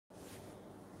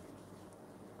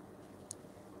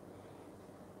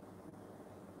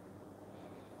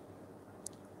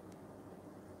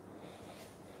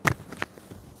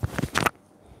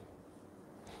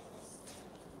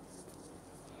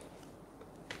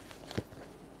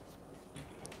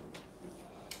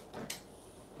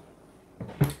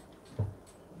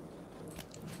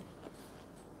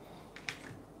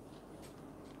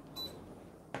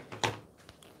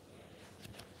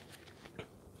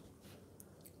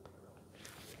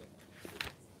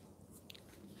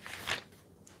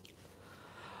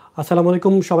আসসালামু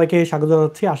আলাইকুম, সবাইকে স্বাগত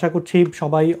জানাচ্ছি। আশা করছি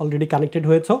সবাই অলরেডি কানেক্টেড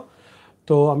হয়েছো।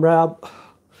 তো আমরা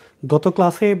গত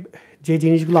ক্লাসে যে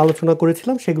জিনিসগুলো আলোচনা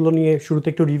করেছিলাম সেগুলো নিয়ে শুরুতে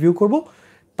একটু রিভিউ করব,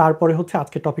 তারপরে হচ্ছে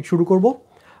আজকে টপিক শুরু করব।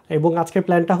 এবং আজকের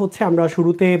প্ল্যানটা হচ্ছে আমরা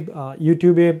শুরুতে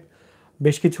ইউটিউবে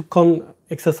বেশ কিছুক্ষণ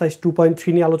এক্সারসাইজ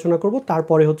 2.3 নিয়ে আলোচনা করব,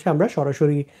 তারপরে হচ্ছে আমরা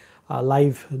সরাসরি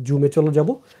লাইভ জুমে চলে যাব।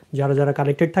 যারা যারা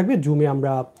কানেক্টেড থাকবে জুমে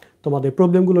আমরা তোমাদের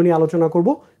প্রবলেমগুলো নিয়ে আলোচনা করব।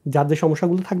 যার যে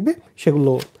সমস্যাগুলো থাকবে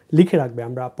সেগুলো লিখে রাখবে,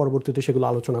 আমরা পরবর্তীতে সেগুলো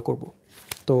আলোচনা করব।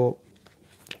 তো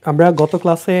আমরা গত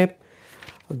ক্লাসে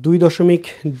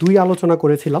 2.2 আলোচনা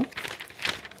করেছিলাম।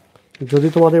 যদি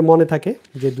তোমাদের মনে থাকে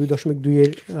যে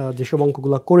 2.2-এর যেসব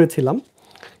অঙ্কগুলো করেছিলাম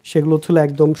সেগুলো ছিল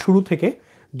একদম শুরু থেকে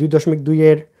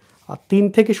 2.2-এর 3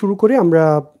 থেকে শুরু করে আমরা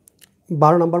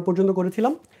 12 নাম্বার পর্যন্ত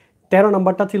করেছিলাম। 13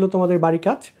 নাম্বারটা ছিল তোমাদের বাড়ি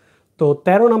কাজ। তো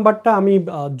 13 নাম্বারটা আমি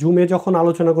জুমে যখন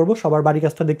আলোচনা করব সবার বাড়ি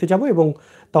কাজটা দেখতে যাব এবং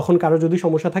তখন কারো যদি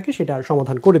সমস্যা থাকে সেটার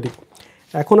সমাধান করে দেব।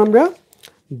 এখন আমরা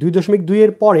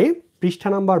 2.2-এর পরে পৃষ্ঠা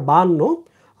নাম্বার 52,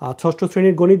 ষষ্ঠ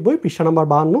শ্রেণীর গণিত বই পৃষ্ঠা নাম্বার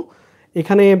 52,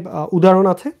 এখানে উদাহরণ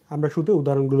আছে। আমরা শুধু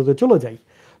উদাহরণগুলোতে চলে যাই।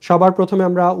 সবার প্রথমে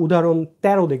আমরা উদাহরণ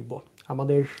 13 দেখব।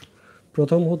 আমাদের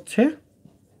প্রথম হচ্ছে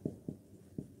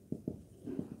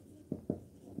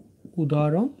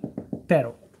উদাহরণ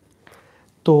 13।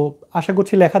 তো আশা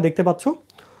করছি লেখা দেখতে পাচ্ছ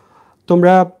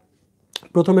তোমরা।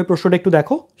 প্রথমে প্রশ্নটা একটু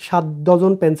দেখো। 7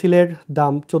 ডজন পেন্সিলের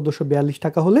দাম 1442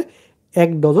 টাকা হলে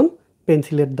 1 ডজন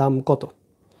পেন্সিলের দাম কত?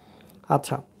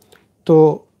 আচ্ছা, তো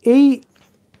এই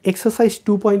এক্সারসাইজ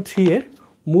 2.3 এর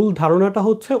মূল ধারণাটা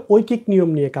হচ্ছে ঐকিক নিয়ম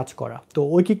নিয়ে কাজ করা। তো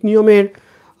ঐকিক নিয়মের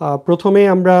প্রথমে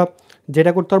আমরা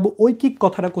যেটা করতে পারবো, ঐকিক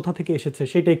কথাটা কোথা থেকে এসেছে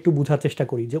সেটা একটু বোঝার চেষ্টা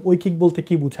করি যে ঐকিক বলতে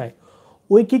কি বোঝায়।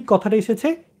 ঐকিক কথাটা এসেছে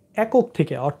একক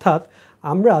থেকে, অর্থাৎ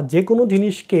আমরা যে কোনো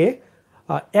জিনিসকে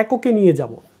এককে নিয়ে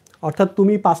যাব। অর্থাৎ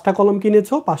তুমি 5টা কলম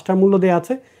কিনেছো, 5টার মূল্য দেওয়া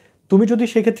আছে। তুমি যদি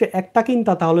সেক্ষেত্রে একটা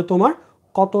কিনতা তাহলে তোমার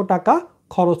কত টাকা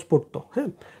খরচ পড়তো। হ্যাঁ,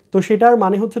 তো সেটার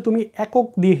মানে হচ্ছে তুমি একক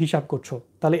দিয়ে হিসাব করছো।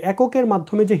 তাহলে এককের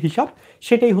মাধ্যমে যে হিসাব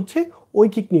সেটাই হচ্ছে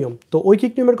ঐকিক নিয়ম। তো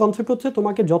ঐকিক নিয়মের কনসেপ্ট হচ্ছে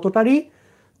তোমাকে যতটারই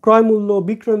ক্রয় মূল্য,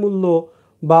 বিক্রয় মূল্য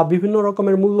বা বিভিন্ন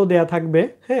রকমের মূল্য দেয়া থাকবে,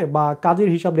 হ্যাঁ, বা কাজের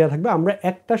হিসাব দেওয়া থাকবে, আমরা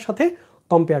একটার সাথে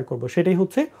কম্পেয়ার করব, সেটাই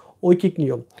হচ্ছে ঐকিক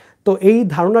নিয়ম। তো এই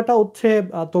ধারণাটা হচ্ছে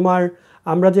তোমার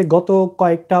আমরা যে গত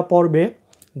কয়েকটা পর্বে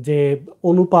যে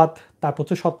অনুপাত, তারপর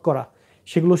হচ্ছে শতকরা,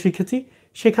 সেগুলো শিখেছি,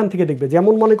 সেখান থেকে দেখবে।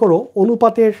 যেমন মনে করো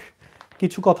অনুপাতের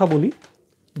কিছু কথা বলি।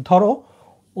 ধরো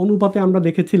অনুপাতে আমরা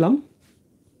দেখেছিলাম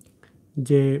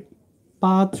যে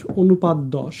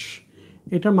 5:10,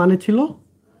 এটার মানে ছিল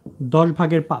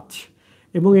 10/5,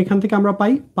 এবং এখান থেকে আমরা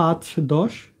পাই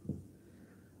 5/10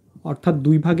 অর্থাৎ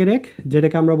 2/1,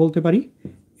 যেটাকে আমরা বলতে পারি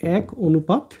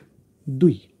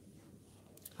 1:2।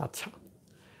 আচ্ছা,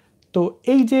 তো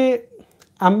এই যে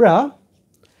আমরা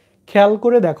খেয়াল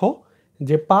করে দেখো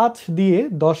যে 5 দিয়ে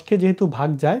 10কে যেহেতু ভাগ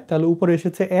যায় তাহলে উপরে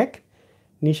এসেছে 1,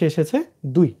 নিচে এসেছে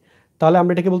 2, তাহলে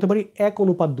আমরা এটাকে বলতে পারি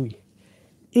 1:2।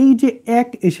 এই যে 1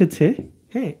 এসেছে,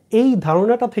 হ্যাঁ, এই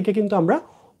ধারণাটা থেকে কিন্তু আমরা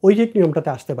ঐকিক নিয়মটাতে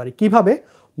আসতে পারি। কিভাবে?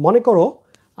 মনে করো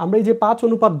আমরা এই যে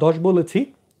 5:10 বলেছি,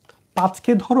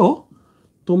 5কে ধরো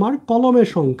তোমার কলমের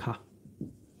সংখ্যা,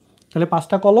 তাহলে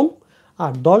 5টা কলম,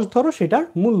 আর 10 ধরো সেটার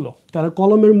মূল্য, তাহলে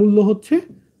কলমের মূল্য হচ্ছে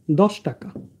 10 টাকা।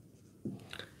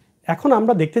 এখন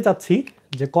আমরা দেখতে চাচ্ছি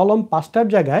যে কলম 5টার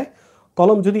জায়গায়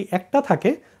কলম যদি একটা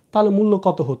থাকে তাহলে মূল্য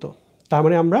কত হতো। তার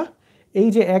মানে আমরা এই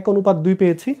যে 1:2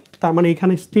 পেয়েছি, তার মানে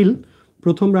এখানে স্টিল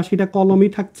প্রথম রাশিটা কলমই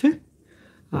থাকছে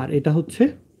আর এটা হচ্ছে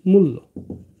মূল্য।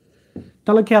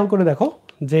 তাহলে খেয়াল করে দেখো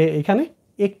যে এখানে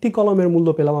একটি কলমের মূল্য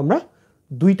পেলাম আমরা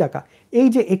 2 টাকা। এই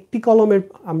যে একটি কলমের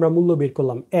আমরা মূল্য বের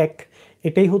করলাম 1,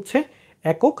 এটাই হচ্ছে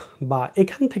একক, বা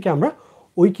এখান থেকে আমরা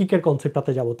ঐকিকের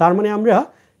কনসেপ্টটাতে যাব। তার মানে আমরা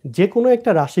যে কোনো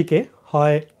একটা রাশিকে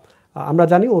হয়, আমরা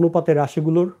জানি অনুপাতের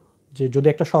রাশিগুলোর যে যদি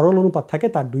একটা সরল অনুপাত থাকে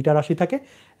তার 2টা রাশি থাকে,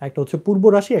 একটা হচ্ছে পূর্ব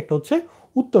রাশি, একটা হচ্ছে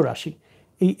উত্তর রাশি।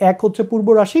 এই 1 হচ্ছে পূর্ব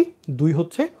রাশি, 2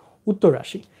 হচ্ছে উত্তর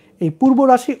রাশি। এই পূর্ব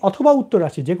রাশি অথবা উত্তর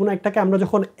রাশি যে কোনো একটাকে আমরা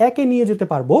যখন একে নিয়ে যেতে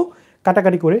পারবো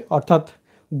কাটাকাটি করে, অর্থাৎ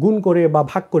গুণ করে বা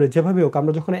ভাগ করে, যেভাবে হোক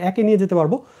আমরা যখন একে নিয়ে যেতে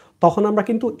পারবো তখন আমরা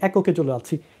কিন্তু এককে চলে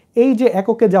যাচ্ছি। এই যে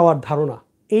এককে যাওয়ার ধারণা,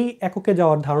 এই এককে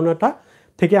যাওয়ার ধারণাটা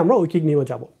থেকে আমরা ঐকিক নিয়ে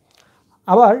যাব।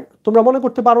 আবার তোমরা মনে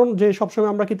করতে পারো যে সবসময়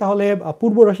আমরা কি তাহলে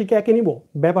পূর্ব রাশিকে একে নিব?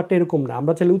 ব্যাপারটা এরকম না,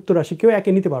 আমরা চাইলে উত্তর রাশিকেও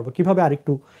একে নিতে পারবো। কিভাবে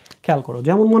আরেকটু খেয়াল করো।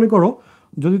 যেমন মনে করো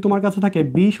যদি তোমার কাছে থাকে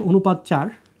 20:4,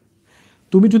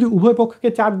 তুমি যদি উভয় পক্ষকে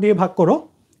 4 দিয়ে ভাগ করো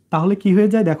তাহলে কি হয়ে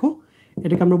যায় দেখো,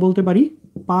 এটাকে আমরা বলতে পারি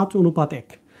 5:1।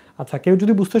 আচ্ছা, কেউ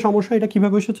যদি বুঝতে সমস্যা এটা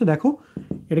কিভাবে এসেছে দেখো,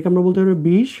 এটাকে আমরা বলতে পারি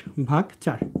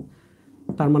 20/4,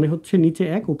 তার মানে হচ্ছে নিচে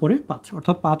 1 উপরে 5,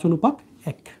 অর্থাৎ 5:1।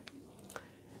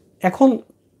 এখন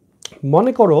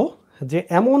মনে করো যে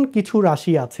এমন কিছু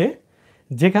রাশি আছে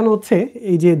যেখানে হচ্ছে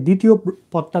এই যে দ্বিতীয়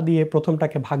পদটা দিয়ে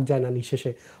প্রথমটাকে ভাগ যায় না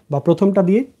নিঃশেষে, বা প্রথমটা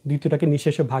দিয়ে দ্বিতীয়টাকে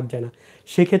নিঃশেষে ভাগ যায় না,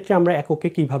 সেক্ষেত্রে আমরা এককে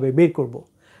কিভাবে বের করব।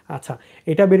 আচ্ছা,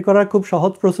 এটা বের করার খুব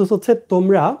সহজ প্রসেস হচ্ছে,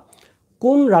 তোমরা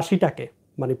কোন রাশিটাকে,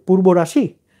 মানে পূর্ব রাশি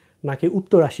নাকি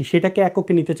উত্তর রাশি, সেটাকে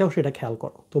এককে নিতে চাও সেটা খেয়াল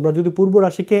করো। তোমরা যদি পূর্ব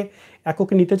রাশিকে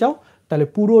এককে নিতে চাও তাহলে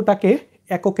পুরোটাকে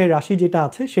এককের রাশি যেটা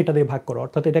আছে সেটা দিয়ে ভাগ করো,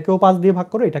 অর্থাৎ এটাকেও 5 দিয়ে ভাগ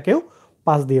করো, এটাকেও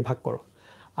 5 দিয়ে ভাগ করো।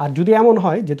 আর যদি এমন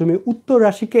হয় যে তুমি উত্তর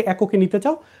রাশিকে এককে নিতে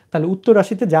চাও তাহলে উত্তর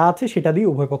রাশিতে যা আছে সেটা দিয়ে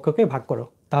উভয় পক্ষকে ভাগ করো,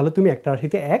 তাহলে তুমি একটা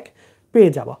রাশিতে 1 পেয়ে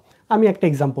যাবা। আমি একটা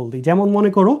এক্সাম্পল দিই, যেমন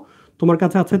মনে করো তোমার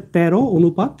কাছে আছে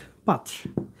 13:5,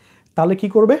 তাহলে কি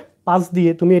করবে, 5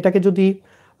 দিয়ে তুমি এটাকে যদি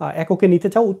এককে নিতে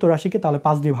চাও উত্তর রাশিকে তাহলে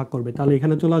 5 দিয়ে ভাগ করবে, তাহলে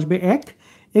এখানে চলে আসবে 1,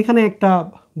 এখানে একটা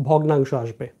ভগ্নাংশ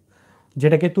আসবে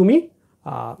যেটাকে তুমি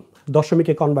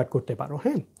দশমিকে কনভার্ট করতে পারো।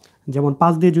 হ্যাঁ, যেমন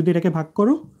 5 দিয়ে যদি এটাকে ভাগ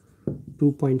করো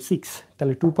 2.6,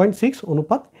 তাহলে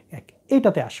 2.6:1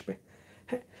 এইটাতে আসবে।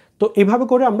 হ্যাঁ, তো এভাবে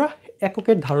করে আমরা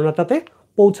এককের ধারণাটাতে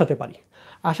পৌঁছাতে পারি।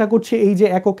 আশা করছি এই যে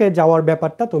এককে যাওয়ার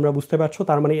ব্যাপারটা তোমরা বুঝতে পারছো।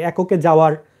 তার মানে এককে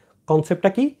যাওয়ার কনসেপ্টটা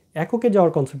কি? এককে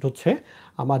যাওয়ার কনসেপ্ট হচ্ছে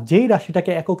আমার যেই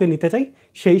রাশিটাকে এককে নিতে চাই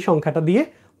সেই সংখ্যাটা দিয়ে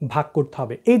ভাগ করতে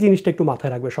হবে। এই জিনিসটা একটু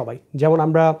মাথায় রাখবে সবাই। যেমন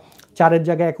আমরা 4-এর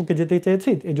জায়গায় এককে যেতে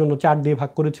চেয়েছি, এই জন্য 4 দিয়ে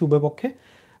ভাগ করেছি উভয় পক্ষে,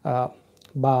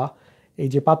 বা এই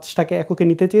যে 5টাকে এককে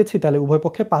নিতে চেয়েছি তাহলে উভয়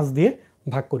পক্ষে 5 দিয়ে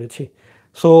ভাগ করেছি।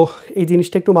 সো এই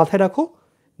জিনিসটা একটু মাথায় রাখো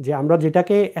যে আমরা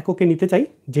যেটাকে এককে নিতে চাই,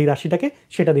 যেই রাশিটাকে,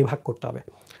 সেটা দিয়ে ভাগ করতে হবে।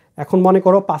 এখন মনে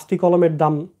করো 5টি কলমের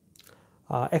দাম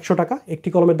 100 টাকা, একটি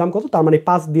কলমের দাম কত, তার মানে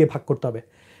 5 দিয়ে ভাগ করতে হবে।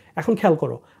 এখন খেয়াল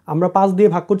করো, আমরা 5 দিয়ে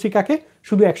ভাগ করছি কাকে?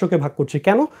 শুধু 100কে ভাগ করছি।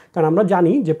 কেন? কারণ আমরা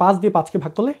জানি যে 5 দিয়ে 5কে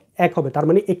ভাগ করলে 1 হবে, তার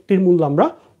মানে একটির মূল্য আমরা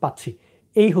পাচ্ছি।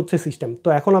 এই হচ্ছে সিস্টেম। তো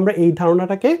এখন আমরা এই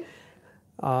ধারণাটাকে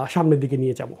সামনের দিকে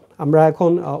নিয়ে যাব। আমরা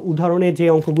এখন উদাহরণে যে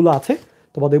অঙ্কগুলো আছে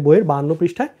তোমাদের বইয়ের 52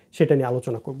 পৃষ্ঠায় সেটা নিয়ে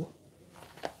আলোচনা করব।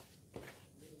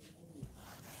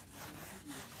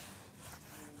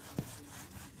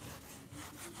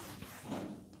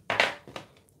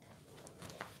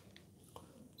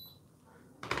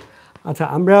 আচ্ছা,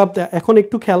 আমরা এখন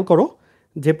একটু খেয়াল করো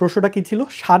যে প্রশ্নটা কি ছিল।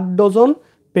 60 ডজন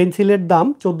পেন্সিলের দাম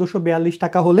 1442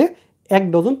 টাকা হলে 1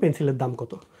 ডজন পেন্সিলের দাম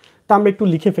কত? তা আমরা একটু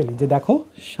লিখে ফেলি যে দেখো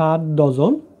 60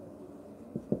 ডজন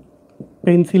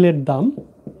পেন্সিলের দাম,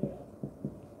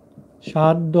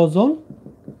 60 ডজন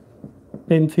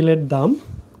পেন্সিলের দাম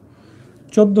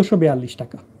 1442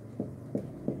 টাকা।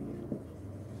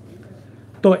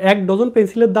 তো 1 ডজন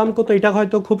পেন্সিলের দাম কত, এটা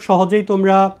হয়তো খুব সহজেই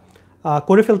তোমরা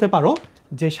করে ফেলতে পারো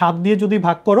যে 7 দিয়ে যদি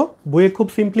ভাগ করো। বইয়ে খুব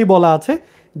সিম্পলি বলা আছে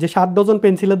যে 7 ডজন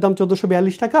পেন্সিলের দাম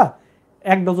 1442 টাকা,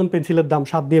 1 ডজন পেন্সিলের দাম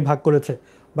 7 দিয়ে ভাগ করেছে।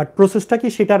 বাট প্রসেসটা কি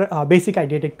সেটার বেসিক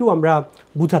আইডিয়াটা একটু আমরা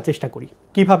বোঝার চেষ্টা করি,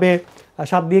 কিভাবে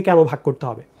 7 দিয়ে কেন ভাগ করতে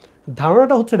হবে।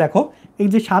 ধারণাটা হচ্ছে দেখো, এই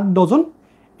যে 7 ডজন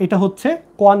এটা হচ্ছে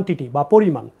কোয়ান্টিটি বা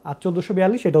পরিমাণ, আর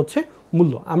 1442 এটা হচ্ছে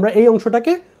মূল্য। আমরা এই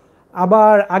অংশটাকে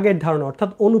আবার আগের ধারণা অর্থাৎ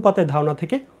অনুপাতের ধারণা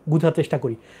থেকে বোঝার চেষ্টা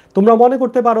করি। তোমরা মনে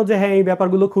করতে পারো যে হ্যাঁ এই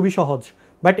ব্যাপারগুলো খুবই সহজ,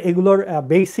 বাট এগুলোর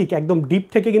বেসিক একদম ডিপ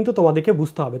থেকে কিন্তু তোমাদেরকে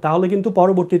বুঝতে হবে, তাহলে কিন্তু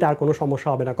পরবর্তীতে আর কোনো সমস্যা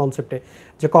হবে না কনসেপ্টে,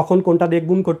 যে কখন কোনটা দিয়ে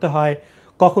গুণ করতে হয়,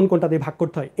 কখন কোনটা দিয়ে ভাগ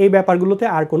করতে হয়, এই ব্যাপারগুলোতে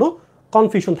আর কোনো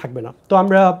কনফিউশন থাকবে না। তো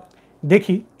আমরা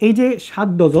দেখি এই যে 7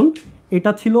 ডজন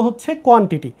এটা ছিল হচ্ছে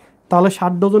কোয়ান্টিটি, তাহলে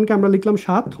 7 ডজনকে আমরা লিখলাম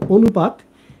 7 অনুপাত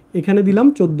এখানে দিলাম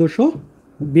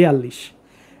 1442।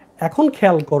 এখন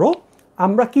খেয়াল করো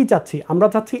আমরা কি চাচ্ছি, আমরা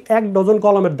চাচ্ছি 1 ডজন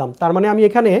কলমের দাম। তার মানে আমি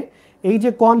এখানে এই যে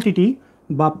কোয়ান্টিটি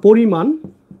বা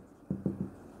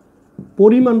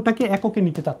পরিমাণটাকে এককে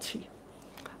নিতে চাচ্ছি,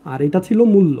 আর এটা ছিল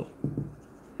মূল্য।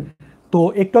 তো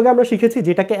একটু আগে আমরা শিখেছি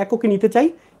যেটাকে এককে নিতে চাই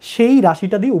সেই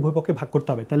রাশিটা দিয়ে উভয় পক্ষে ভাগ করতে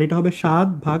হবে, তাহলে এটা হবে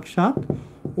 7/7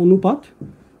 অনুপাত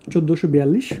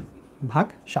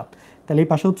 1442/7। তাহলে এই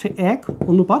পাশে হচ্ছে 1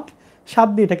 অনুপাত 7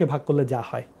 দিয়ে এটাকে ভাগ করলে যা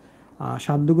হয়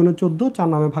 7 দুগুণে 14, 4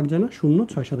 নামে ভাগ যায় না, 0,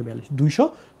 6 7 42,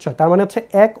 206। তার মানে হচ্ছে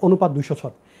 1 অনুপাত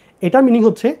 206। এটার মিনিং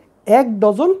হচ্ছে 1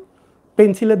 ডজন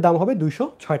পেন্সিলের দাম হবে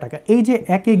 206 টাকা। এই যে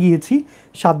 1-এ গিয়েছি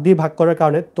 7 দিয়ে ভাগ করার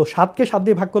কারণে, তো 7কে 7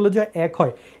 দিয়ে ভাগ করলে যে 1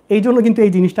 হয়, এই জন্য কিন্তু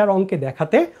এই জিনিসটার অঙ্কে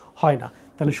দেখাতে হয় না।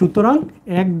 তাহলে সুতরাং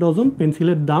 1 ডজন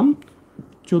পেন্সিলের দাম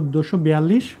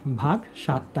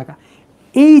 1442/7 টাকা।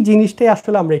 এই জিনিসটাই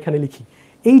আসলে আমরা এখানে লিখি।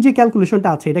 এই যে ক্যালকুলেশনটা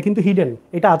আছে এটা কিন্তু হিডেন,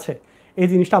 এটা আছে, এই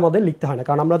জিনিসটা আমাদের লিখতে হয় না,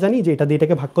 কারণ আমরা জানি যে এটা দিয়ে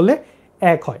এটাকে ভাগ করলে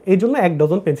 1 হয়। এই জন্য 1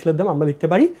 ডজন পেন্সিলের দাম আমরা লিখতে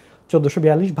পারি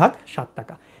 1442/7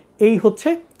 টাকা। এই হচ্ছে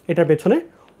এটার পেছনে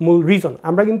মূল রিজন।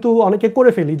 আমরা কিন্তু অনেকে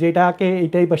করে ফেলি যে এটাকে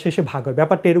এইটাই বা শেষে ভাগ হয়,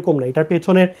 ব্যাপারটা এরকম না। এটার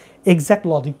পেছনের এক্স্যাক্ট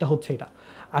লজিকটা হচ্ছে এটা।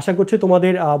 আশা করছি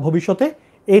তোমাদের ভবিষ্যতে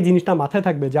এই জিনিসটা মাথায়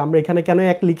থাকবে যে আমরা এখানে কেন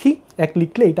 1 লিখি, 1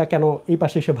 লিখলে এটা কেন এই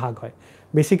পাশে এসে ভাগ হয়।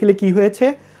 বেসিক্যালি কি হয়েছে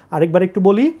আরেকবার একটু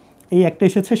বলি, এই একটা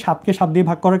এসেছে 7কে 7 দিয়ে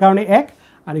ভাগ করার কারণে 1,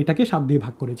 আর এটাকে 7 দিয়ে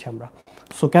ভাগ করেছি আমরা।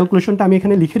 সো ক্যালকুলেশনটা আমি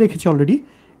এখানে লিখে রেখেছি অলরেডি।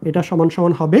 এটা সমান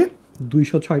সমান হবে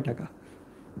 206 টাকা,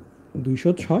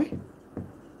 206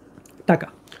 টাকা।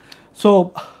 সো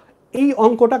এই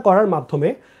অঙ্কটা করার মাধ্যমে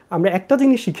আমরা একটা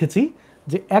জিনিস শিখেছি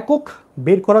যে একক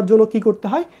বের করার জন্য কি করতে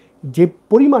হয়, যে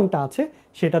পরিমাণটা আছে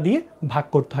সেটা দিয়ে ভাগ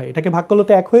করতে হয়। এটাকে ভাগ করলে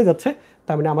তো 1 হয়ে যাচ্ছে,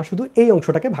 তার মানে আমার শুধু এই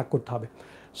অংশটাকে ভাগ করতে হবে।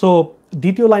 সো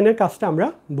দ্বিতীয় লাইনের কাজটা আমরা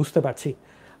বুঝতে পারছি।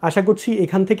 আশা করছি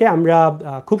এখান থেকে আমরা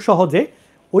খুব সহজে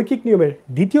ঐকিক নিয়মের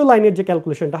দ্বিতীয় লাইনের যে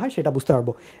ক্যালকুলেশনটা হয় সেটা বুঝতে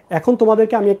পারবো। এখন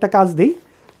তোমাদেরকে আমি একটা কাজ দিই,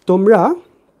 তোমরা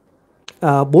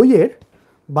বইয়ের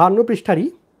 52 পৃষ্ঠারই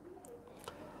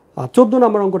 14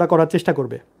 নম্বর অঙ্কটা করার চেষ্টা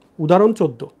করবে। উদাহরণ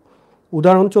 14,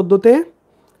 উদাহরণ 14তে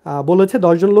বলেছে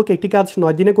 10 জন লোক একটি কাজ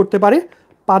 9 দিনে করতে পারে,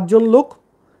 5 জন লোক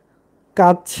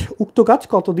উক্ত কাজ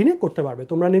কত দিনে করতে পারবে।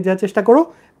 তোমরা নিজেরা চেষ্টা করো,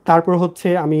 তারপর হচ্ছে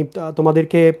আমি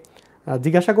তোমাদেরকে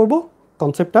জিজ্ঞাসা করব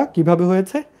কনসেপ্টটা কিভাবে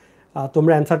হয়েছে,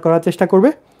 তোমরা অ্যান্সার করার চেষ্টা করবে।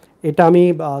 এটা আমি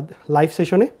লাইভ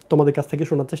সেশনে তোমাদের কাছ থেকে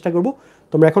শোনার চেষ্টা করব।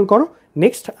 তোমরা এখন করো।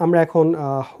 নেক্সট আমরা এখন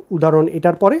উদাহরণ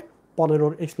এটার পরে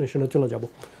 15 এক্সপ্লেনেশনে চলে যাব।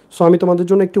 সো আমি তোমাদের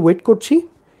জন্য একটু ওয়েট করছি,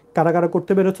 কারা কারা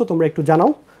করতে পেরেছো তোমরা একটু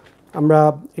জানাও। আমরা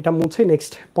এটা মুছে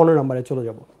নেক্সট 15 নম্বরে চলে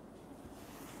যাব।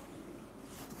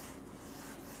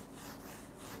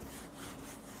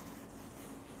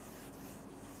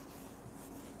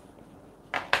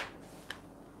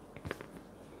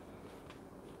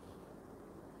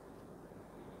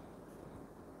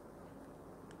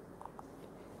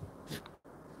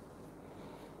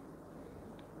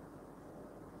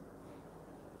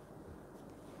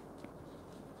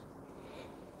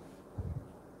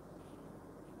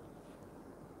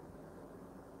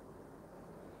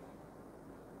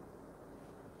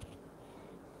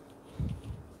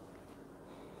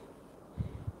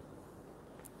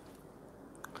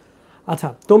 আচ্ছা,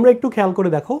 তোমরা একটু খেয়াল করে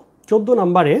দেখো 14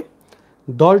 নম্বরে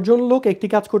 10 জন লোক একটি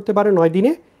কাজ করতে পারে 9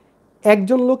 দিনে,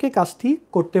 একজন লোকে কাজটি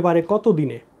করতে পারে কত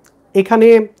দিনে। এখানে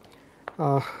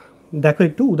দেখো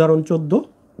একটু উদাহরণ 14,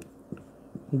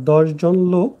 10 জন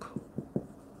লোক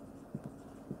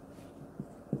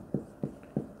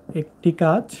একটি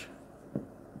কাজ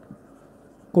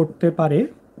করতে পারে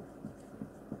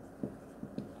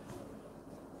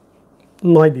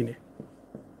 9 দিনে।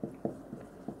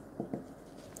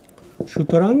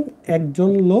 সুতরাং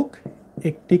একজন লোক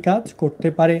একটি কাজ করতে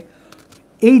পারে।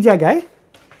 এই জায়গায়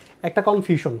একটা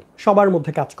কনফিউশন সবার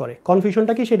মধ্যে কাজ করে।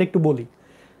 কনফিউশনটা কি সেটা একটু বলি।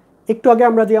 একটু আগে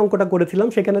আমরা যে অঙ্কটা করেছিলাম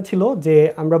সেখানে ছিল যে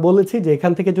আমরা বলেছি যে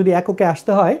এখান থেকে যদি এককে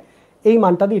আসতে হয় এই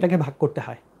মানটা দিয়ে এটাকে ভাগ করতে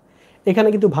হয়। এখানে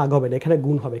কিন্তু ভাগ হবে না, এখানে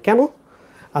গুণ হবে। কেন?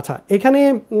 আচ্ছা, এখানে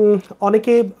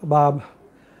অনেকে বা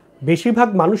বেশিরভাগ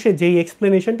মানুষের যেই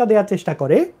এক্সপ্লেনেশনটা দেওয়ার চেষ্টা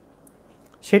করে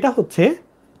সেটা হচ্ছে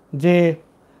যে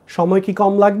সময় কি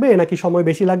কম লাগবে নাকি সময়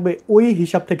বেশি লাগবে ওই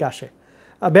হিসাব থেকে আসে।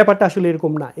 ব্যাপারটা আসলে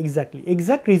এরকম না।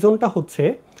 এক্স্যাক্ট রিজনটা হচ্ছে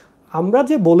আমরা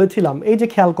যে বলেছিলাম, এই যে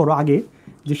খেয়াল করো আগে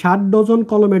যে 60 ডজন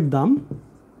কলমের দাম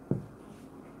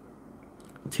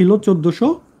ছিল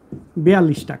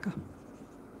 1442 টাকা।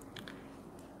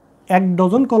 1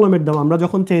 ডজন কলমের দাম আমরা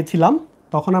যখন চেয়েছিলাম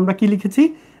তখন আমরা কি লিখেছি,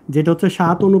 যেটা হচ্ছে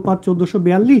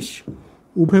 7:1442,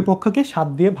 উভয় পক্ষকে 7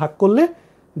 দিয়ে ভাগ করলে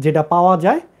যেটা পাওয়া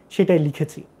যায় সেটাই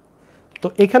লিখেছি। তো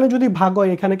এখানে যদি ভাগ হয়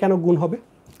এখানে কেন গুণ হবে?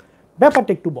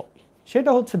 ব্যাপারটা একটু বল।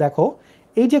 সেটা হচ্ছে দেখো,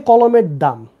 এই যে কলমের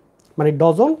দাম মানে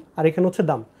ডজন আর এখানে হচ্ছে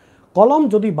দাম, কলম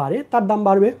যদি বাড়ে তার দাম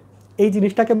বাড়বে। এই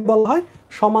জিনিসটাকে বলা হয়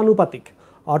সমানুপাতিক,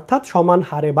 অর্থাৎ সমান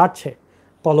হারে বাড়ছে।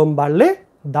 কলম বাড়লে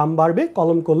দাম বাড়বে,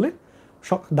 কলম করলে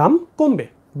দাম কমবে।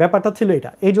 ব্যাপারটা ছিল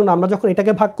এটা। এই জন্য আমরা যখন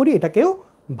এটাকে ভাগ করি এটাকেও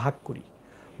ভাগ করি।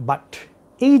 বাট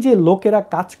এই যে লোকেরা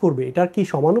কাজ করবে এটার কি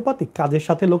সমানুপাতিক কাজের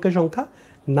সাথে লোকের সংখ্যা?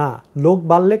 না, লোক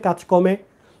বাড়লে কাজ কমে,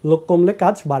 লোক কমলে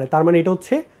কাজ বাড়ে। তার মানে এটা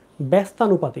হচ্ছে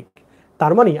ব্যস্তানুপাতিক।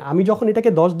 তার মানে আমি যখন এটাকে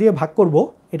 10 দিয়ে ভাগ করব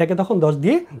এটাকে তখন 10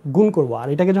 দিয়ে গুণ করব, আর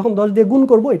এটাকে যখন 10 দিয়ে গুণ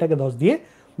করব এটাকে 10 দিয়ে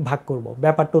ভাগ করব।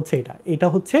 ব্যাপারটা হচ্ছে এটা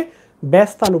হচ্ছে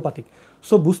ব্যস্তানুপাতিক।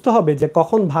 সো বুঝতে হবে যে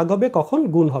কখন ভাগ হবে কখন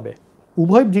গুণ হবে।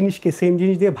 উভয় জিনিসকে সেম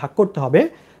জিনিস দিয়ে ভাগ করতে হবে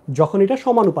যখন এটা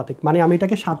সমানুপাতিক। মানে আমি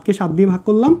এটাকে 7কে 7 দিয়ে ভাগ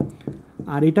করলাম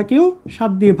আর এটাকেও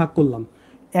 7 দিয়ে ভাগ করলাম,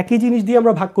 একই জিনিস দিয়ে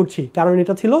আমরা ভাগ করছি কারণ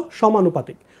এটা ছিল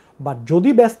সমানুপাতিক। বাট যদি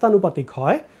ব্যস্তানুপাতিক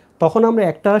হয় তখন আমরা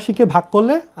একটা রাশিকে ভাগ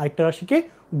করলে আরেকটা রাশিকে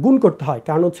গুণ করতে হয়,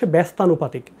 কারণ হচ্ছে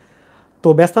ব্যস্তানুপাতিক। তো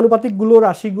ব্যস্তানুপাতিকগুলো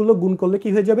রাশিগুলো গুণ করলে কি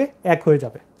হয়ে যাবে? 1 হয়ে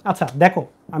যাবে। আচ্ছা দেখো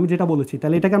আমি যেটা বলেছি,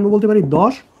 তাহলে এটাকে আমরা বলতে পারি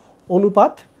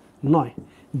 10:9।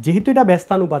 যেহেতু এটা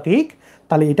ব্যস্তানুপাতিক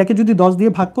তাহলে এটাকে যদি 10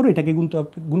 দিয়ে ভাগ করো এটাকে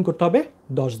গুণ করতে হবে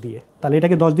 10 দিয়ে। তাহলে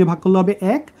এটাকে 10 দিয়ে ভাগ করলে হবে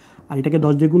 1 আর এটাকে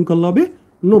 10 দিয়ে গুণ করলে হবে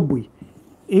 90।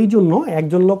 এই জন্য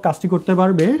একজন লোক কাজটি করতে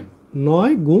পারবে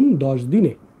 9 গুণ 10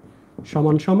 দিনে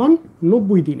সমান সমান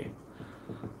 90 দিনে।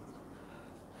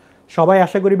 সবাই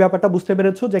আশা করি ব্যাপারটা বুঝতে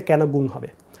পেরেছো যে কেন গুণ হবে।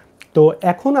 তো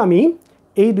এখন আমি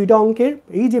এই দুইটা অঙ্কের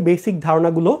এই যে বেসিক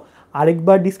ধারণাগুলো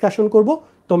আরেকবার ডিসকাশন করব।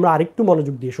 তোমরা আরেকটু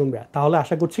মনোযোগ দিয়ে শুনবে, তাহলে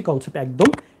আশা করছি কনসেপ্ট একদম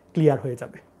ক্লিয়ার হয়ে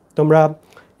যাবে। তোমরা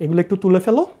এগুলো একটু তুলে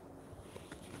ফেলো।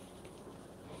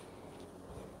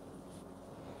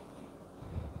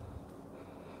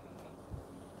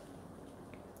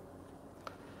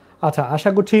 আচ্ছা,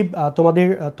 আশা করছি তোমাদের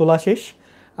তোলা শেষ।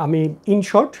 আমি ইন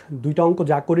শর্ট 2টা অঙ্ক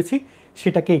যা করেছি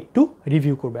সেটাকে একটু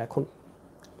রিভিউ করবো এখন।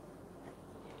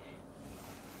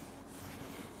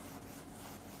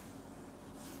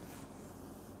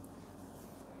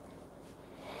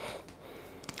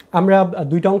 আমরা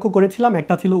 2টা অঙ্ক করেছিলাম,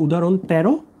 একটা ছিল উদাহরণ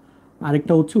 13,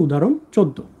 আরেকটা হচ্ছে উদাহরণ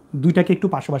 14। দুইটাকে একটু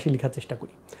পাশাপাশি লেখার চেষ্টা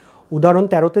করি। উদাহরণ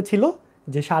 13তে ছিল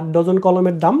যে 7 ডজন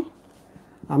কলমের দাম,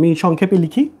 আমি সংক্ষেপে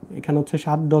লিখি, এখানে হচ্ছে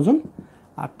 7 ডজন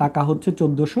আর টাকা হচ্ছে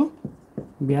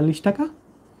 1442 টাকা।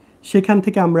 সেখান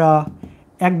থেকে আমরা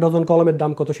 1 ডজন কলমের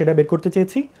দাম কত সেটা বের করতে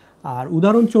চেয়েছি। আর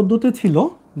উদাহরণ 14তে ছিল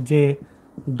যে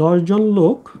 10 জন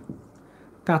লোক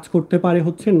কাজ করতে পারে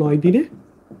হচ্ছে 9 দিনে,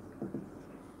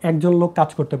 একজন লোক কাজ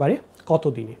করতে পারে কত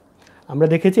দিনে। আমরা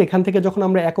দেখেছি এখান থেকে যখন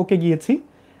আমরা এককে গিয়েছি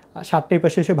 7টা এই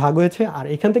পাশে এসে ভাগ হয়েছে, আর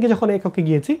এখান থেকে যখন এককে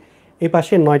গিয়েছি এই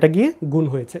পাশে 9টা গিয়ে গুণ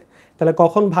হয়েছে। তাহলে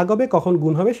কখন ভাগ হবে কখন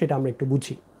গুণ হবে সেটা আমরা একটু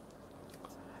বুঝি।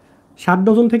 7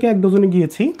 ডজন থেকে 1 ডজনে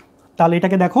গিয়েছি, তাহলে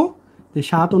এটাকে দেখো যে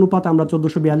 7 অনুপাত আমরা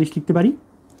 1442 লিখতে পারি।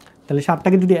 তাহলে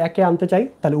 7টাকে যদি একে আনতে চাই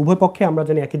তাহলে উভয় পক্ষে আমরা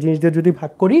জানি একই জিনিস দিয়ে যদি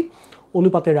ভাগ করি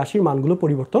অনুপাতের রাশির মানগুলো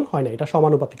পরিবর্তন হয় না, এটা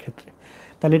সমানুপাতের ক্ষেত্রে।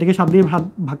 তাহলে এটাকে 7 দিয়ে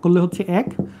ভাগ করলে হচ্ছে 1,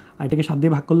 আর এটাকে 7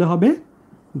 দিয়ে ভাগ করলে হবে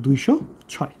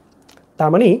 206। তার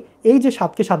মানে এই যে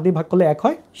 7কে 7 দিয়ে ভাগ করলে 1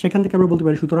 হয়, সেখান থেকে আমরা বলতে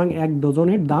পারি সুতরাং 1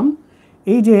 ডজনের দাম,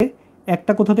 এই যে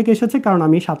একটা কোথা থেকে এসেছে কারণ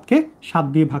আমি 7কে 7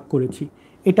 দিয়ে ভাগ করেছি,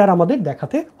 এটার আমাদের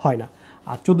দেখাতে হয় না।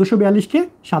 আর 1442কে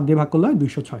 7 দিয়ে ভাগ করলে হয়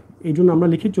 206, এই জন্য আমরা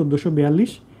লিখি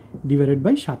 1442 ডিভাইডেড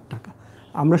বাই 7 টাকা।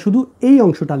 আমরা শুধু এই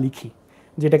অংশটা লিখি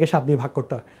যেটাকে 7 দিয়ে ভাগ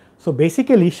করতে হয়। সো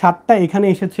বেসিক্যালি 7টা এখানে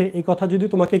এসেছে এই কথা যদি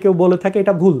তোমাকে কেউ বলে থাকে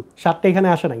এটা ভুল, 7টা এখানে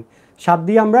আসে নাই। 7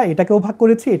 দিয়ে আমরা এটাকেও ভাগ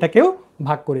করেছি এটাকেও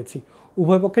ভাগ করেছি,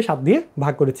 উভয় পক্ষে 7 দিয়ে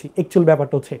ভাগ করেছি, অ্যাকচুয়াল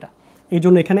ব্যাপারটা হচ্ছে এটা। এই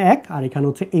জন্য এখানে 1 আর এখানে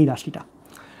হচ্ছে এই রাশিটা।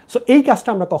 সো এই কাজটা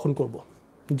আমরা কখন করব,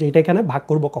 যে এটা এখানে ভাগ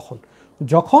করব কখন,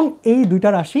 যখন এই দুইটা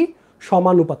রাশি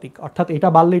সমানুপাতিক, অর্থাৎ এটা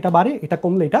বাড়লে এটা বাড়ে, এটা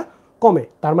কমলে এটা কমে।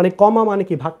 তার মানে কমা মানে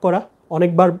কি ভাগ করা,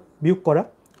 অনেকবার বিয়োগ করা,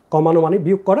 কমানো মানে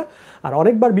বিয়োগ করা, আর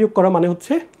অনেকবার বিয়োগ করা মানে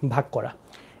হচ্ছে ভাগ করা।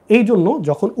 এই জন্য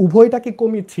যখন উভয়টাকে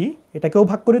কমিয়েছি, এটাকেও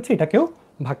ভাগ করেছি এটাকেও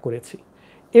ভাগ করেছি।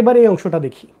 এবার এই অংশটা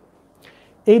দেখি,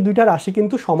 এই দুইটা রাশি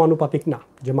কিন্তু সমানুপাতিক না,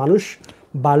 যে মানুষ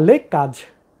বাড়লে কাজ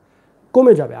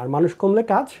কমে যাবে আর মানুষ কমলে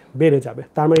কাজ বেড়ে যাবে।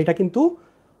 তার মানে এটা কিন্তু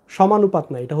সমানুপাত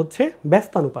না, এটা হচ্ছে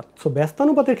ব্যস্তানুপাত। সো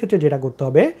ব্যস্তানুপাতের ক্ষেত্রে যেটা করতে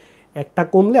হবে, একটা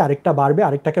কমলে আরেকটা বাড়বে,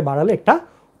 আরেকটাকে বাড়ালে একটা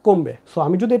কমবে। সো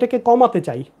আমি যদি এটাকে কমাতে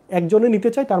চাই, একজনে নিতে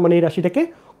চাই, তার মানে এই রাশিটাকে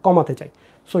কমাতে চাই,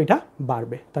 সো এটা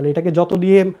বাড়বে। তাহলে এটাকে যত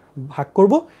দিয়ে ভাগ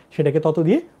করব সেটাকে তত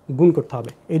দিয়ে গুণ করতে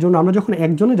হবে। এই জন্য আমরা যখন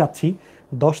একজনে যাচ্ছি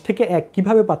 10 থেকে 1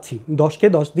 কীভাবে পাচ্ছি, 10কে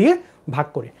 10 দিয়ে ভাগ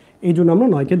করে, এই জন্য আমরা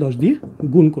 9কে 10 দিয়ে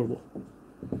গুণ করব।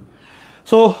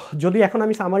 সো যদি এখন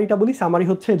আমি সামারিটা বলি, সামারি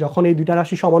হচ্ছে যখন এই দুইটা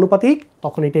রাশি সমানুপাতিক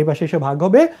তখন এটাই পাশে এসে ভাগ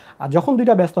হবে, আর যখন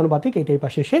দুইটা ব্যস্তানুপাতিক এটাই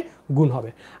পাশে এসে গুণ হবে।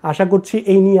 আশা করছি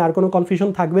এই নিয়ে আর কোনো কনফিউশন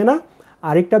থাকবে না।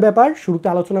 আরেকটা ব্যাপার শুরুতে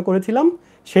আলোচনা করেছিলাম,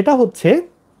 সেটা হচ্ছে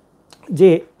যে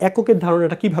এককের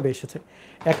ধারণাটা কিভাবে এসেছে।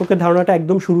 এককের ধারণাটা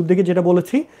একদম শুরুর দিকে যেটা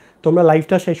বলেছি, তোমরা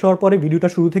লাইভটা শেষ হওয়ার পরে ভিডিওটা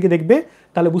শুরু থেকে দেখবে,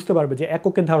 তাহলে বুঝতে পারবে যে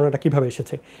এককের ধারণাটা কিভাবে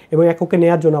এসেছে এবং এককে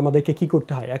নেওয়ার জন্য আমাদেরকে কি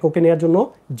করতে হয়। এককে নেওয়ার জন্য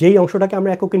যেই অংশটাকে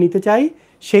আমরা এককে নিতে চাই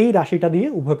সেই রাশিটা দিয়ে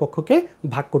উভয় পক্ষকে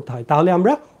ভাগ করতে হয়, তাহলে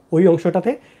আমরা ওই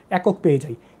অংশটাতে একক পেয়ে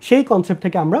যাই। সেই কনসেপ্ট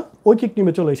থেকে আমরা ঐকিক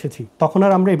নিয়মে চলে এসেছি, তখন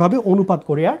আর আমরা এভাবে অনুপাত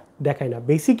করে আর দেখাই না।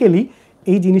 বেসিক্যালি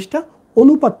এই জিনিসটা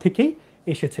অনুপাত থেকেই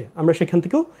এসেছে, আমরা সেখান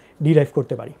থেকেও ডিরাইভ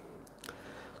করতে পারি।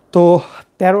 তো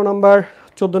 13 নম্বর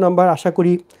 14 নম্বর আশা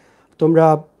করি তোমরা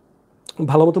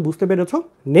ভালো মতো বুঝতে পেরেছ।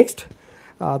 নেক্সট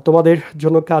তোমাদের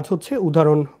জন্য কাজ হচ্ছে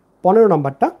উদাহরণ 15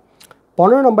 নম্বরটা।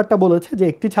 15 নম্বরটা বলেছে যে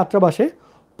একটি ছাত্রাবাসে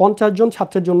 50 জন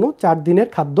ছাত্রের জন্য 4 দিনের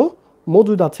খাদ্য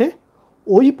মজুদ আছে,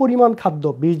 ওই পরিমাণ খাদ্য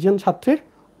 20 জন ছাত্রের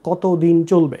কত দিন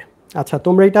চলবে। আচ্ছা,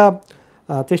 তোমরা এটা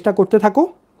চেষ্টা করতে থাকো।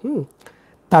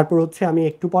 তারপর হচ্ছে আমি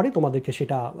একটু পরে তোমাদেরকে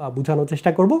সেটা বোঝানোর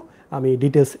চেষ্টা করব, আমি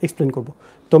ডিটেলস এক্সপ্লেন করব।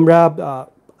 তোমরা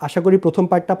আশা করি প্রথম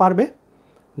পার্টটা পারবে,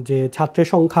 যে ছাত্রের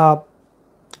সংখ্যা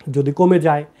যদি কমে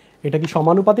যায় এটা কি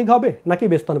সমানুপাতিক হবে নাকি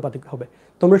ব্যস্তানুপাতিক হবে।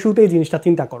 তোমরা শুরুতে এই জিনিসটা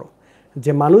চিন্তা করো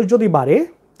যে মানুষ যদি বাড়ে,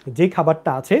 যে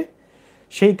খাবারটা আছে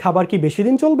সেই খাবার কি বেশি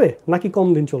দিন চলবে নাকি কম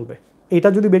দিন চলবে, এটা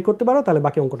যদি বের করতে পারো তাহলে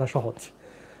বাকি অঙ্কটা সহজ।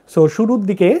 সো শুরুর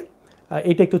দিকে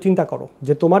এটা একটু চিন্তা করো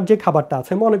যে তোমার যে খাবারটা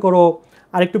আছে, মনে করো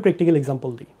আরেকটু প্র্যাকটিক্যাল এক্সাম্পল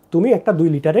দিই, তুমি একটা 2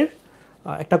 লিটারের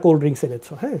একটা কোল্ড ড্রিঙ্কস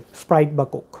এনেছো, হ্যাঁ, স্প্রাইট বা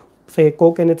কোক, সে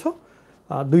কোক এনেছো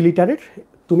 2 লিটারের,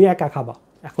 তুমি একা খাবা।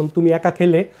 এখন তুমি একা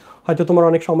খেলে হয়তো তোমার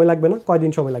অনেক সময় লাগবে না,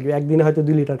 কয়দিন সময় লাগবে, একদিনে হয়তো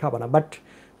 2 লিটার খাবা না, বাট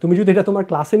তুমি যদি এটা তোমার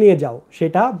ক্লাসে নিয়ে যাও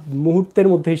সেটা মুহূর্তের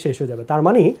মধ্যেই শেষ হয়ে যাবে। তার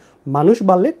মানে মানুষ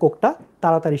বাড়লে কোকটা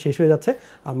তাড়াতাড়ি শেষ হয়ে যাচ্ছে,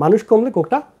 আর মানুষ কমলে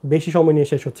কোকটা বেশি সময় নিয়ে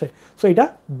শেষ হচ্ছে। সো এটা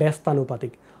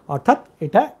ব্যস্তানুপাতিক, অর্থাৎ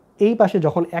এটা এই পাশে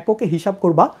যখন এককে হিসাব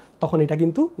করবা তখন এটা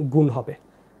কিন্তু গুণ হবে।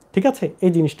 ঠিক আছে,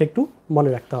 এই জিনিসটা একটু মনে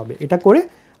রাখতে হবে। এটা করে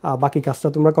বাকি কাজটা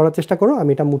তোমরা করার চেষ্টা করো।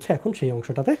 আমি এটা মুছে এখন সেই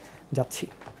অংশটাতে যাচ্ছি।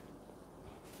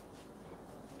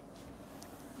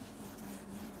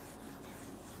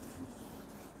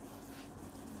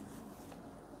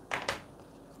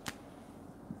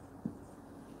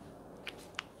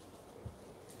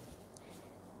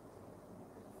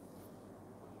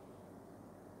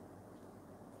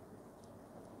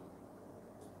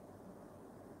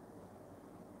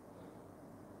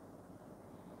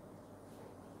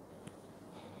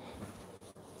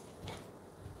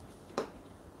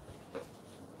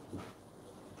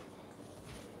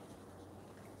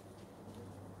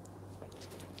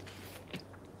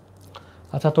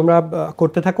 আচ্ছা, তোমরা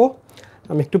করতে থাকো,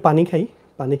 আমি একটু পানি খাই,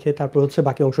 পানি খেয়ে তারপর হচ্ছে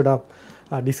বাকি অংশটা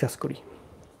ডিসকাস করি।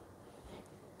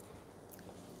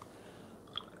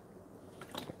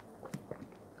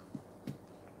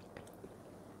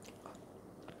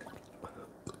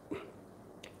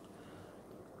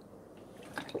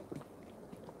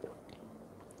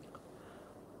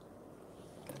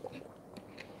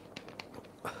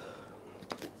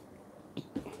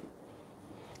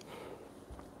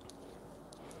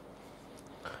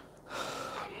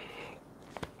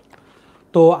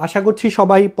 তো আশা করছি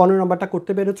সবাই 15 নম্বরটা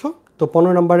করতে পেরেছো। তো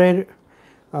 15 নম্বরের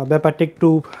ব্যাপারটা একটু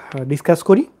ডিসকাস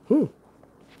করি।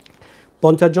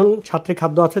 50 জন ছাত্রী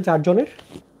খাদ্য আছে 4 জনের,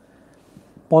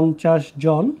 50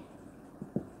 জন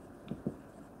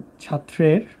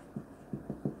ছাত্রের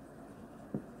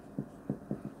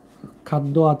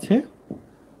খাদ্য আছে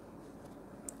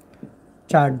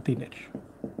 4 দিনের।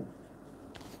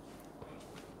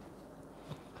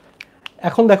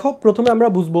 এখন দেখো, প্রথমে আমরা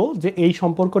বুঝবো যে এই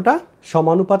সম্পর্কটা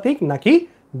সমানুপাতিক নাকি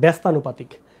ব্যস্তানুপাতিক।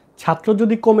 ছাত্র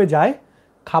যদি কমে যায়,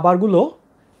 খাবারগুলো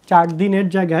 4 দিনের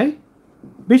জায়গায়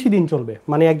বেশি দিন চলবে।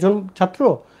 মানে একজন ছাত্র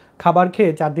খাবার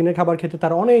খেয়ে 4 দিনের খাবার খেতে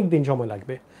তার অনেক দিন সময়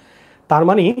লাগবে। তার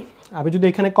মানে আমি যদি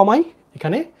এখানে কমাই,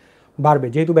 এখানে বাড়বে,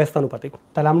 যেহেতু ব্যস্তানুপাতিক।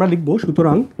 তাহলে আমরা লিখব,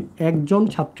 সুতরাং একজন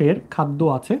ছাত্রের খাদ্য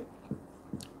আছে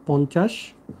 50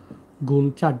 গুণ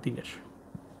 4 দিনের।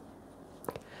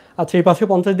 আচ্ছা, এই পাশে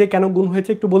 50 দিয়ে কেন গুণ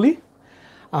হয়েছে একটু বলি।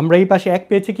 আমরা এই পাশে 1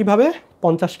 পেয়েছি কিভাবে,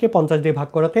 50কে 50 দিয়ে ভাগ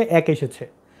করাতে 1 এসেছে।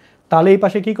 তাহলে এই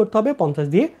পাশে কি করতে হবে, 50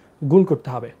 দিয়ে গুণ করতে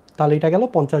হবে। তাহলে এটা গেল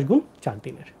 50 গুণ 4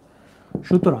 দিনের।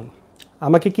 সুতরাং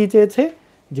আমাকে কি চেয়েছে,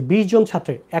 যে 20 জন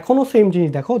ছাত্রের, এখনও সেম জিনিস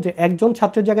দেখো, যে একজন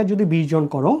ছাত্রের জায়গায় যদি 20 জন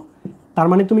করো, তার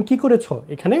মানে তুমি কি করেছো,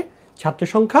 এখানে ছাত্রের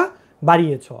সংখ্যা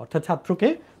বাড়িয়েছো, অর্থাৎ ছাত্রকে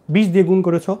 20 দিয়ে গুণ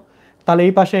করেছো। তাহলে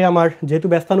এই পাশে আমার যেহেতু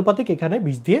ব্যস্তানুপাতিক, এখানে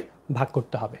 20 দিয়ে ভাগ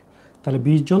করতে হবে। তাহলে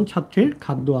 20 জন ছাত্রের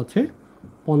খাদ্য আছে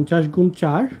 50 গুণ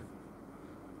 4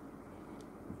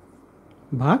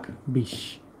 ভাগ 20।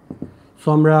 সো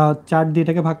আমরা 4 দিয়ে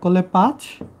এটাকে ভাগ করলে 5,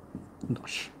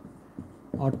 10,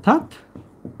 অর্থাৎ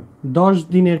 10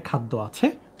 দিনের খাদ্য আছে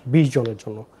 20 জনের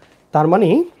জন্য। তার মানে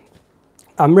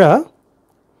আমরা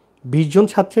 20 জন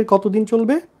ছাত্রের কতদিন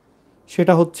চলবে,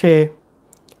 সেটা হচ্ছে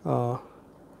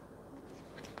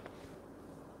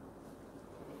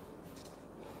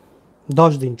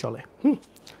 10 দিন চলে।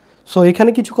 সো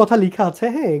এখানে কিছু কথা লেখা আছে,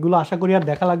 হ্যাঁ, এগুলো আশা করি আর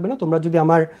দেখা লাগবে না। তোমরা যদি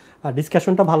আমার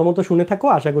ডিসকাশনটা ভালো মতো শুনে থাকো,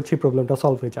 আশা করছি প্রবলেমটা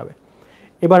সলভ হয়ে যাবে।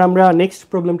 এবার আমরা নেক্সট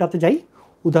প্রবলেমটাতে যাই,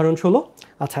 উদাহরণ 16।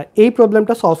 আচ্ছা, এই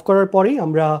প্রবলেমটা সলভ করার পরেই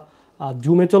আমরা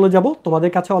জুমে চলে যাব।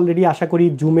 তোমাদের কাছে অলরেডি আশা করি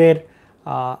জুমের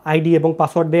আইডি এবং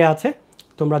পাসওয়ার্ড দেওয়া আছে,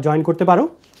 তোমরা জয়েন করতে পারো।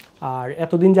 আর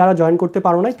এতদিন যারা জয়েন করতে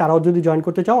পারো নাই, তারাও যদি জয়েন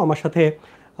করতে চাও, আমার সাথে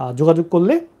যোগাযোগ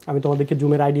করলে আমি তোমাদেরকে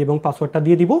জুমের আইডি এবং পাসওয়ার্ডটা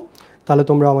দিয়ে দিব। তাহলে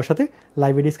তোমরা আমার সাথে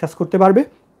লাইভে ডিসকাস করতে পারবে।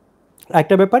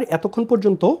 একটা ব্যাপার, এতক্ষণ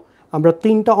পর্যন্ত আমরা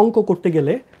 3টা অঙ্ক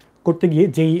করতে গিয়ে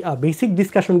যেই বেসিক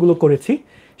ডিসকাশনগুলো করেছি,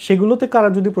 সেগুলোতে কারা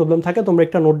যদি প্রবলেম থাকে তোমরা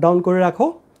একটা নোট ডাউন করে রাখো,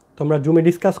 তোমরা জুমে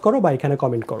ডিসকাস করো বা এখানে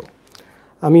কমেন্ট করো।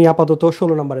 আমি আপাতত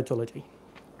 16 নম্বরে চলে যাই।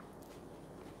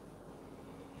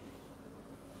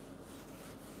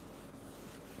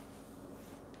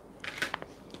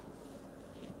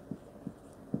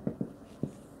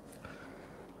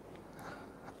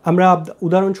 আমরা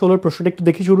উদাহরণ 16 প্রশ্নটা একটু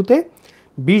দেখি শুরুতে।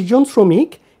 20 জন শ্রমিক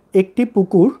একটি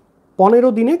পুকুর 15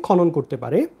 দিনে খনন করতে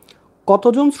পারে,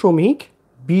 কতজন শ্রমিক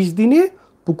 20 দিনে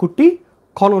পুকুরটি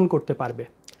খনন করতে পারবে?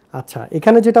 আচ্ছা,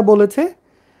 এখানে যেটা বলেছে,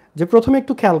 যে প্রথমে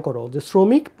একটু খেয়াল করো, যে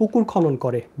শ্রমিক পুকুর খনন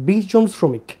করে, 20 জন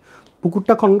শ্রমিক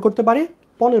পুকুরটা খনন করতে পারে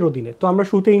 15 দিনে। তো আমরা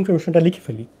শুরুতে ইনফরমেশনটা লিখে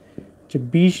ফেলি, যে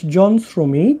 20 জন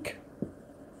শ্রমিক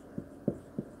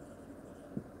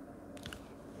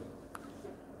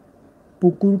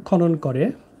পুকুর খনন করে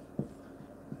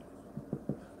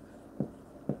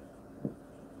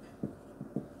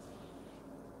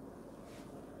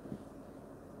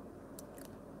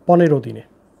 15 দিনে।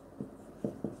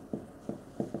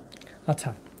 আচ্ছা,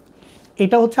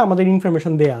 এটা হচ্ছে আমাদের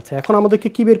ইনফরমেশন দেয়া আছে। এখন আমাদেরকে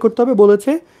কি বের করতে হবে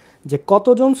বলেছে যে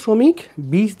কতজন শ্রমিক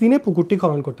 20 দিনে পুকুরটি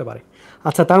খনন করতে পারে।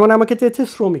 আচ্ছা, তার মানে আমাকে চেয়েছে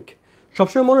শ্রমিক।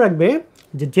 সবসময় মনে রাখবে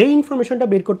যে ইনফরমেশনটা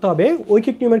বের করতে হবে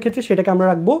ঐকিক নিয়মের ক্ষেত্রে সেটাকে আমরা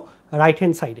রাখবো রাইট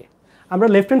হ্যান্ড সাইডে। আমরা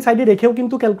লেফট হ্যান্ড সাইডে রেখেও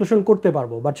কিন্তু ক্যালকুলেশন করতে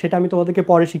পারবো, বাট সেটা আমি তোমাদেরকে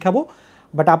পরে শিখাবো।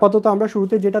 বাট আপাতত আমরা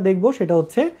শুরুতে যেটা দেখবো সেটা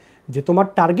হচ্ছে যে তোমার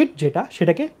টার্গেট যেটা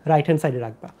সেটাকে রাইট হ্যান্ড সাইডে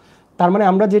রাখবা। তার মানে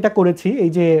আমরা যেটা করেছি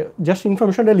এই যে জাস্ট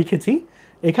ইনফরমেশনটা লিখেছি,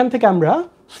 এখান থেকে আমরা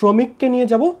শ্রমিককে নিয়ে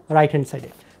যাব রাইট হ্যান্ড সাইডে।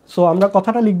 সো আমরা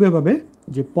কথাটা লিখবো এভাবে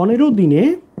যে 15 দিনে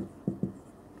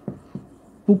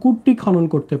পুকুরটি খনন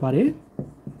করতে পারে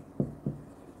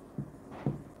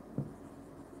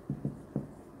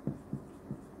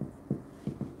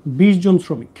 20 জন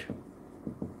শ্রমিক।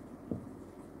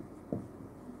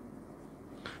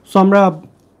 সো আমরা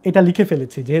এটা লিখে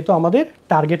ফেলেছি, যেহেতু আমাদের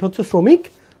টার্গেট হচ্ছে শ্রমিক,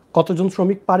 কতজন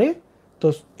শ্রমিক পারে, তো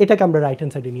এটাকে আমরা রাইট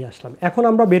হ্যান্ড সাইডে নিয়ে আসলাম। এখন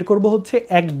আমরা বের করব হচ্ছে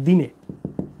একদিনে।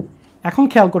 এখন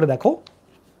খেয়াল করে দেখো,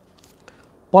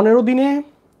 15 দিনে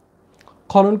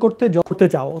খনন করতে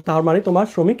চাও, তার মানে তোমার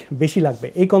শ্রমিক বেশি লাগবে,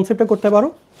 এই কনসেপ্টটা করতে পারো।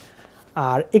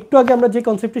 আর একটু আগে আমরা যে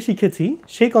কনসেপ্টে শিখেছি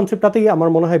সেই কনসেপ্টটাতেই আমার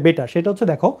মনে হয় বেটার। সেটা হচ্ছে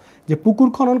দেখো যে পুকুর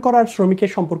খনন করার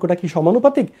শ্রমিকের সম্পর্কটা কি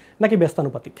সমানুপাতিক নাকি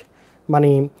ব্যস্তানুপাতিক। মানে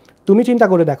তুমি চিন্তা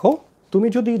করে দেখো, তুমি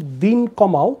যদি দিন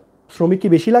কমাও শ্রমিক কি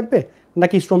বেশি লাগবে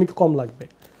নাকি শ্রমিক কম লাগবে?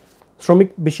 শ্রমিক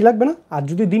বেশি লাগবে না? আর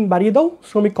যদি দিন বাড়িয়ে দাও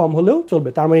শ্রমিক কম হলেও চলবে,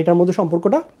 তার মানে এটার মধ্যে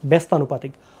সম্পর্কটা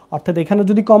ব্যস্তানুপাতিক। অর্থাৎ এখানে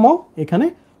যদি কমাও এখানে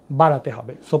বাড়াতে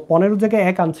হবে। সো 15 জায়গায়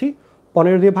 1 আনছি,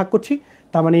 15 দিয়ে ভাগ করছি,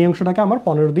 তার মানে এই অংশটাকে আমার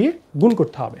 15 দিয়ে গুণ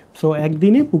করতে হবে। সো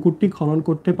একদিনে পুকুরটি খনন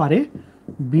করতে পারে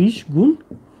 20 গুণ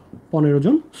 15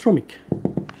 জন শ্রমিক।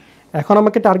 এখন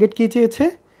আমাকে টার্গেট কী চেয়েছে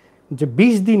যে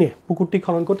 20 দিনে পুকুরটি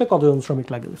খনন করতে কতজন শ্রমিক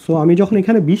লাগবে। সো আমি যখন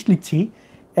এখানে 20 লিখছি,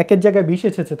 1-এর জায়গায় 20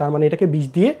 এসেছে, তার মানে এটাকে 20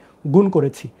 দিয়ে গুণ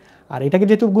করেছি। আর এটাকে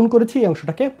যেহেতু গুণ করেছি এই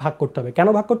অংশটাকে ভাগ করতে হবে। কেন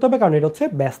ভাগ করতে হবে? কারণ এটা হচ্ছে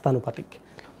ব্যস্তানুপাতিক।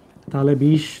 তাহলে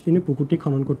 20 দিনে পুকুরটি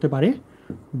খনন করতে পারে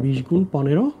 20 গুণ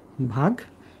 15 ভাগ,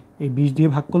 এই 20 দিয়ে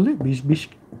ভাগ করলে 20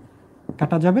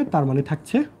 কাটা যাবে, তার মানে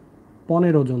থাকছে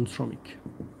 15 জন শ্রমিক।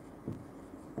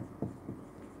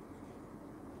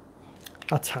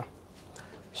 আচ্ছা,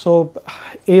 সো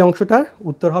এই অংশটার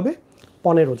উত্তর হবে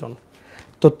 15 জন।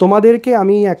 তো তোমাদেরকে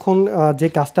আমি এখন যে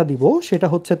কাজটা দিব সেটা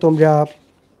হচ্ছে, তোমরা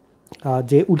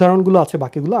যে উদাহরণগুলো আছে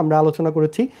বাকিগুলো আমরা আলোচনা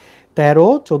করেছি, 13,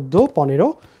 14, 15,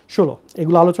 16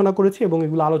 এগুলো আলোচনা করেছি। এবং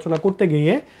এগুলো আলোচনা করতে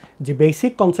গিয়ে যে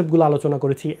বেসিক কনসেপ্টগুলো আলোচনা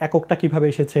করেছি, এককটা কিভাবে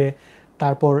এসেছে,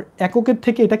 তারপর এককের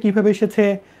থেকে এটা কিভাবে এসেছে,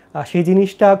 সেই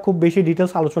জিনিসটা খুব বেশি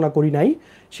ডিটেলস আলোচনা করি নাই,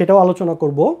 সেটাও আলোচনা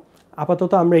করব।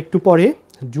 আপাতত আমরা একটু পরে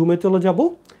জুমে চলে যাব।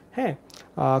 হ্যাঁ,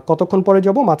 কতক্ষণ পরে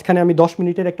যাব? মাঝখানে আমি 10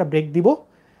 মিনিটের একটা ব্রেক দিব।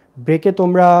 ব্রেকে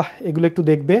তোমরা এগুলো একটু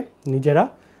দেখবে নিজেরা,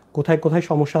 কোথায় কোথায়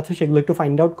সমস্যা আছে সেগুলো একটু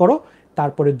ফাইন্ড আউট করো,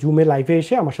 তারপরে জুমে লাইভে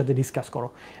এসে আমার সাথে ডিসকাস করো।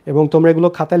 এবং তোমরা এগুলো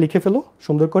খাতায় লিখে ফেলো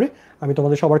সুন্দর করে, আমি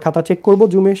তোমাদের সবার খাতা চেক করব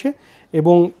জুমে এসে।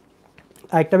 এবং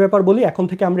আরেকটা ব্যাপার বলি, এখন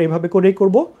থেকে আমরা এভাবে করেই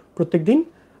করব প্রত্যেক দিন।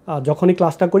 যখনই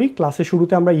ক্লাসটা করি, ক্লাসের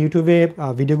শুরুতে আমরা ইউটিউবে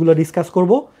ভিডিওগুলো ডিসকাস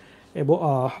করব, এবং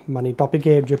মানে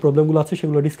টপিকে যে প্রবলেমগুলো আছে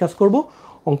সেগুলো ডিসকাস করব,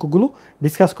 অঙ্কগুলো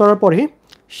ডিসকাস করার পরে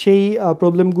সেই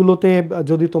প্রবলেমগুলোতে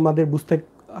যদি তোমাদের বুঝতে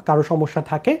কারো সমস্যা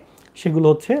থাকে সেগুলো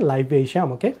হচ্ছে লাইভে এসে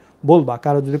আমাকে বলবা,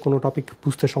 কারো যদি কোনো টপিক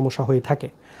বুঝতে সমস্যা হয়ে থাকে।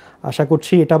 আশা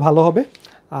করছি এটা ভালো হবে।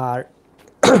 আর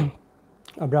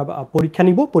আমরা পরীক্ষা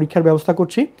নিব, পরীক্ষার ব্যবস্থা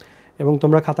করছি এবং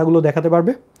তোমরা খাতাগুলো দেখাতে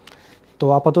পারবে। তো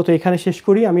আপাতত এখানে শেষ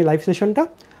করি আমি লাইভ সেশনটা।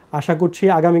 আশা করছি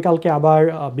আগামীকালকে আবার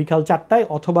বিকাল 4টায়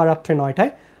অথবা রাত্রে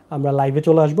 9টায় আমরা লাইভে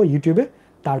চলে আসবো ইউটিউবে।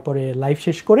 তারপরে লাইভ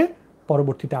শেষ করে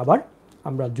পরবর্তীতে আবার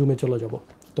আমরা জুমে চলে যাব।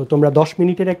 তো তোমরা 10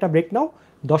 মিনিটের একটা ব্রেক নাও,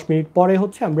 10 মিনিট পরে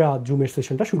হচ্ছে আমরা জুমের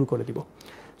সেশনটা শুরু করে দিব।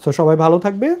 সো সবাই ভালো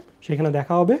থাকবে, সেখানে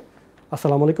দেখা হবে।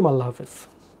 আসসালামু আলাইকুম, আল্লাহ হাফেজ।